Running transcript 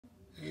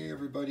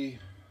everybody.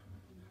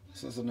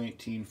 This is a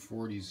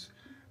 1940s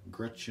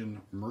Groetchen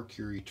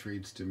Mercury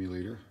Trade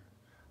Stimulator,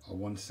 a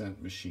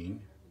 1-cent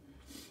machine.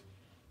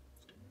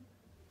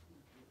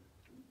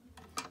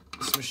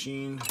 This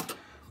machine,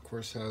 of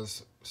course,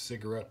 has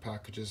cigarette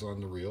packages on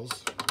the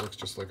reels. Works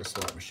just like a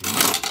slot machine.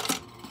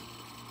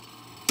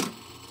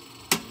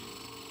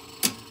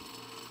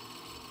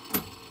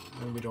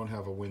 And we don't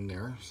have a win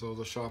there, so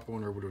the shop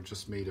owner would have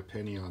just made a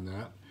penny on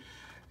that.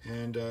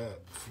 And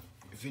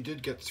if you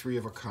did get 3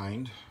 of a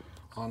kind,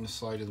 on the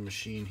side of the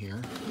machine here,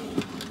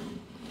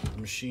 the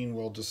machine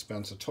will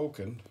dispense a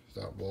token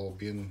that will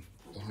be in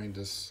behind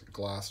this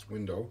glass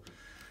window,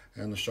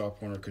 and the shop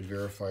owner could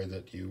verify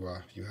that you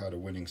had a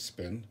winning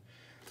spin,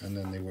 and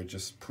then they would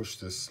just push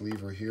this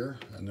lever here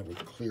and it would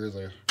clear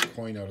the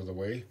coin out of the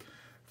way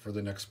for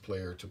the next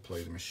player to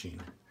play the machine.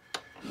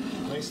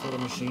 Nice little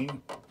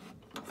machine,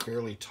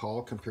 fairly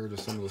tall compared to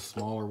some of the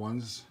smaller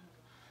ones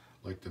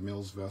like the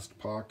Mills Vest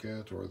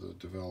Pocket or the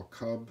DeVal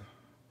Cub.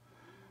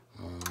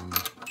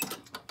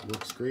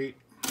 Works great.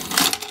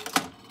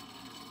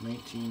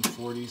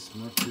 1940s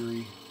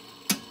Mercury.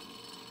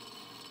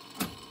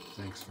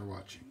 Thanks for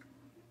watching.